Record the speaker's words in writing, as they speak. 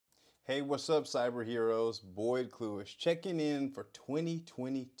Hey, what's up, cyber heroes? Boyd Clewis checking in for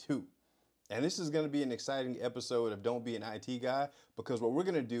 2022. And this is going to be an exciting episode of Don't Be an IT Guy, because what we're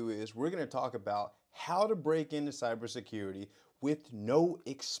going to do is we're going to talk about how to break into cybersecurity with no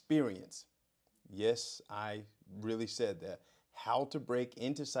experience. Yes, I really said that. How to break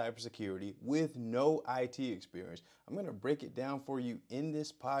into cybersecurity with no IT experience. I'm going to break it down for you in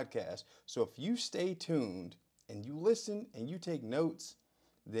this podcast. So if you stay tuned and you listen and you take notes,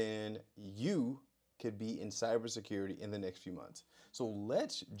 then you could be in cybersecurity in the next few months. So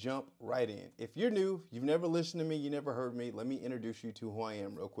let's jump right in. If you're new, you've never listened to me, you never heard me, let me introduce you to who I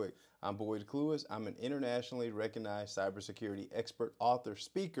am real quick. I'm Boyd Clewis. I'm an internationally recognized cybersecurity expert, author,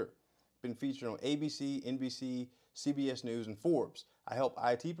 speaker. Been featured on ABC, NBC, CBS News, and Forbes. I help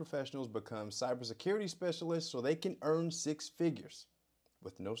IT professionals become cybersecurity specialists so they can earn six figures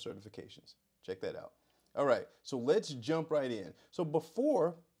with no certifications. Check that out. All right, so let's jump right in. So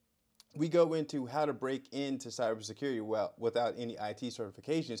before we go into how to break into cybersecurity without any IT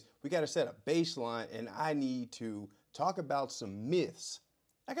certifications, we got to set a baseline, and I need to talk about some myths.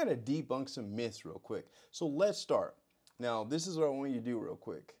 I got to debunk some myths real quick. So let's start. Now, this is what I want you to do real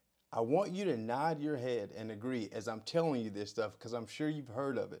quick. I want you to nod your head and agree as I'm telling you this stuff, because I'm sure you've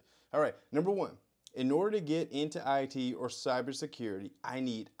heard of it. All right, number one, in order to get into IT or cybersecurity, I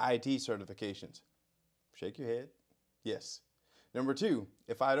need IT certifications. Shake your head. Yes. Number two,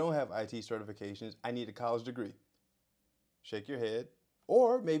 if I don't have IT certifications, I need a college degree. Shake your head.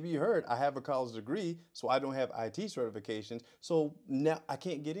 Or maybe you heard, I have a college degree, so I don't have IT certifications, so now I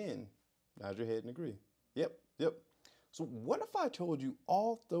can't get in. Nod your head and agree. Yep. So what if I told you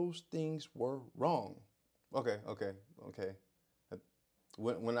all those things were wrong? Okay.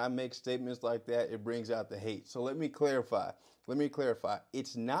 When I make statements like that, it brings out the hate. So let me clarify.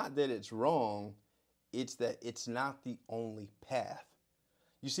 It's not that it's wrong. It's that it's not the only path.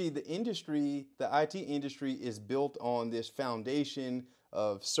 You see, the IT industry is built on this foundation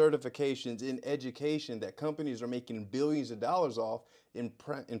of certifications in education that companies are making billions of dollars off in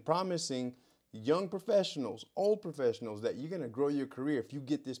promising young professionals, old professionals, that you're going to grow your career if you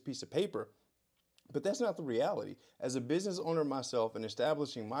get this piece of paper. But that's not the reality. As a business owner myself and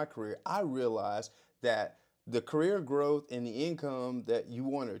establishing my career, I realized that the career growth and the income that you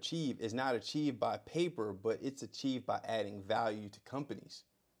want to achieve is not achieved by paper, but it's achieved by adding value to companies.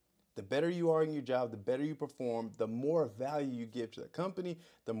 The better you are in your job, the better you perform, the more value you give to the company,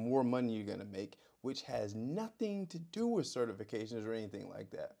 the more money you're going to make, which has nothing to do with certifications or anything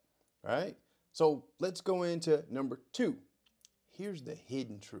like that. All right? So let's go into number two. Here's the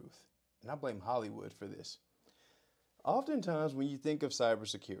hidden truth, and I blame Hollywood for this. Oftentimes when you think of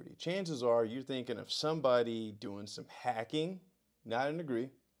cybersecurity, chances are you're thinking of somebody doing some hacking, not an degree,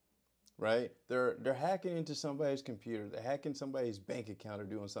 right? They're hacking into somebody's computer, they're hacking somebody's bank account or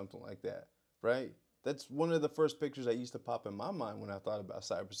doing something like that, right? That's one of the first pictures that used to pop in my mind when I thought about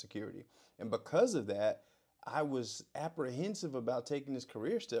cybersecurity. And because of that, I was apprehensive about taking this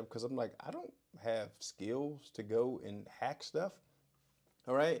career step because I'm like, I don't have skills to go and hack stuff,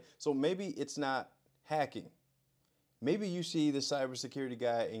 all right? So maybe it's not hacking. Maybe you see the cybersecurity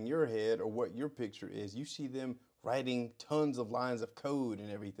guy in your head, or what your picture is. You see them writing tons of lines of code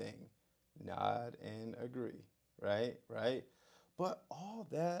and everything. Nod and agree, right? But all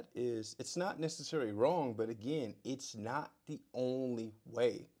that it's not necessarily wrong, but again, it's not the only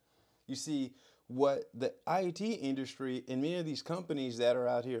way. You see, what the IT industry and many of these companies that are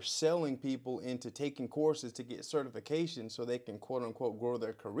out here selling people into taking courses to get certifications so they can quote unquote grow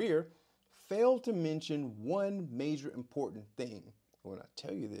their career, fail to mention one major important thing. When I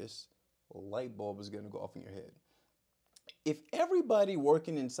tell you this, a light bulb is going to go off in your head. If everybody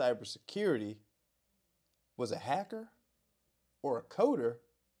working in cybersecurity was a hacker or a coder,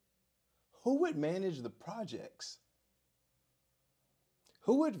 who would manage the projects?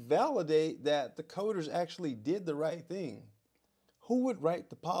 Who would validate that the coders actually did the right thing? Who would write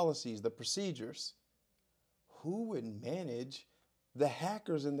the policies, the procedures? Who would manage the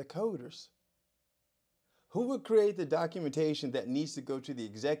hackers and the coders? Who would create the documentation that needs to go to the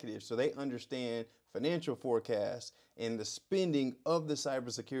executives so they understand financial forecasts and the spending of the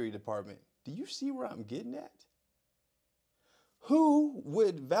cybersecurity department? Do you see where I'm getting at? Who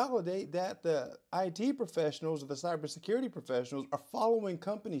would validate that the IT professionals or the cybersecurity professionals are following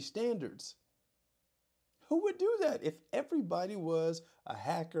company standards? Who would do that? If everybody was a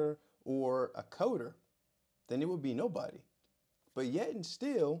hacker or a coder, then it would be nobody. But yet and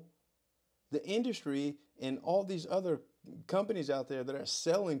still, the industry and all these other companies out there that are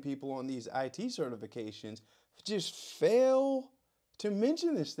selling people on these IT certifications just fail to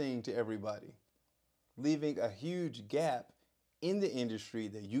mention this thing to everybody, leaving a huge gap in the industry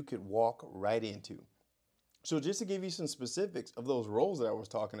that you could walk right into. So just to give you some specifics of those roles that I was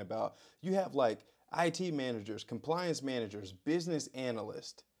talking about, you have like IT managers, compliance managers, business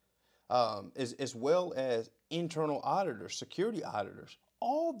analysts, as well as internal auditors, security auditors.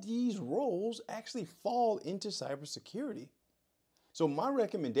 All these roles actually fall into cybersecurity. So my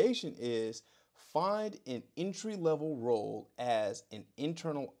recommendation is find an entry-level role as an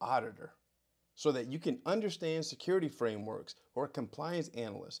internal auditor so that you can understand security frameworks, or a compliance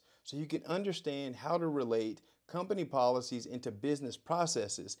analyst, so you can understand how to relate company policies into business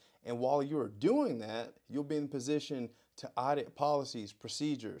processes. And while you're doing that, you'll be in position to audit policies,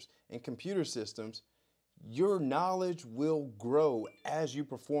 procedures, and computer systems. Your knowledge will grow as you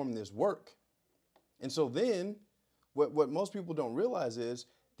perform this work. And so then what most people don't realize is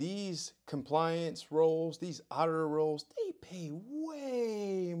these compliance roles, these auditor roles, they pay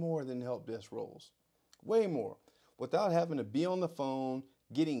way more than help desk roles, way more, without having to be on the phone,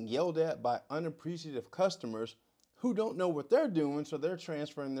 getting yelled at by unappreciative customers who don't know what they're doing, so they're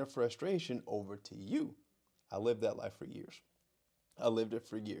transferring their frustration over to you. I lived that life for years. I lived it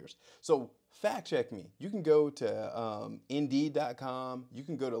for years. So fact check me. You can go to Indeed.com. You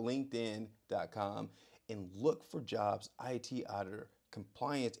can go to LinkedIn.com and look for jobs, IT auditor,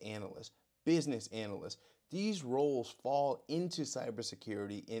 compliance analyst, business analyst. These roles fall into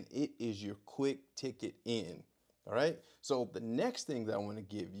cybersecurity, and it is your quick ticket in. All right. So the next thing that I want to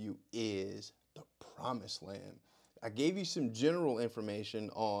give you is the promised land. I gave you some general information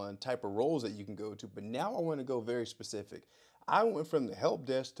on type of roles that you can go to, but now I want to go very specific. I went from the help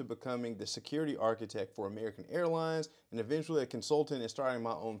desk to becoming the security architect for American Airlines, and eventually a consultant and starting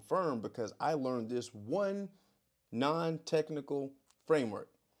my own firm because I learned this one non-technical framework,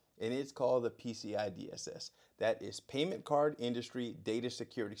 and it's called the PCI DSS. That is Payment Card Industry Data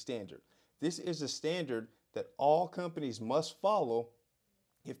Security Standard. This is a standard that all companies must follow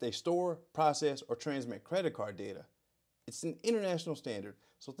if they store, process, or transmit credit card data. It's an international standard.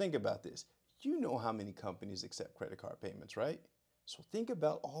 So think about this. You know how many companies accept credit card payments, right? So think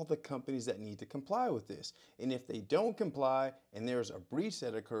about all the companies that need to comply with this. And if they don't comply and there's a breach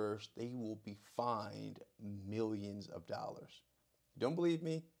that occurs, they will be fined millions of dollars. Don't believe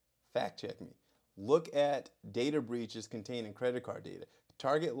me? Fact check me. Look at data breaches containing credit card data.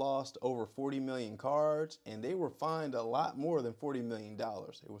 Target lost over 40 million cards, and they were fined a lot more than $40 million.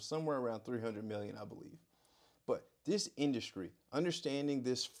 It was somewhere around 300 million, I believe. But this industry, understanding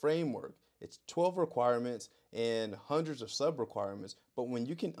this framework, it's 12 requirements and hundreds of sub-requirements. But when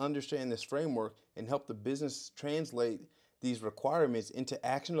you can understand this framework and help the business translate these requirements into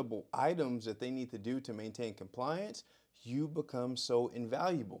actionable items that they need to do to maintain compliance, you become so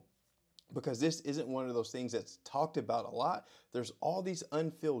invaluable. Because this isn't one of those things that's talked about a lot. There's all these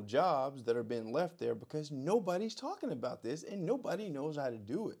unfilled jobs that are being left there because nobody's talking about this and nobody knows how to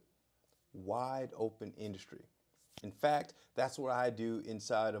do it. Wide open industry. In fact, that's what I do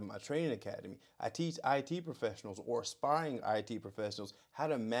inside of my training academy. I teach IT professionals or aspiring IT professionals how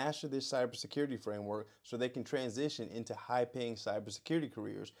to master this cybersecurity framework so they can transition into high-paying cybersecurity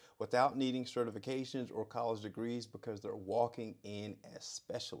careers without needing certifications or college degrees because they're walking in as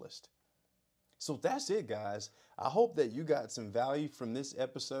specialists. So that's it, guys. I hope that you got some value from this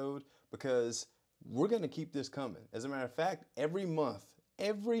episode because we're going to keep this coming. As a matter of fact, every month,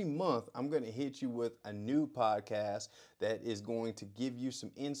 I'm going to hit you with a new podcast that is going to give you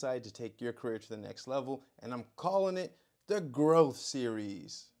some insight to take your career to the next level. And I'm calling it the Growth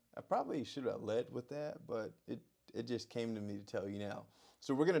Series. I probably should have led with that, but it just came to me to tell you now.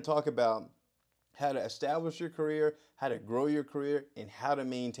 So we're going to talk about how to establish your career, how to grow your career, and how to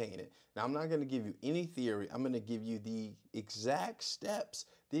maintain it. Now, I'm not going to give you any theory. I'm going to give you the exact steps,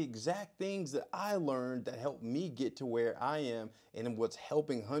 the exact things that I learned that helped me get to where I am and what's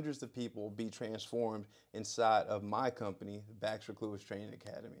helping hundreds of people be transformed inside of my company, the Baxter Clewis Training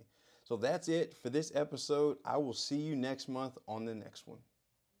Academy. So that's it for this episode. I will see you next month on the next one.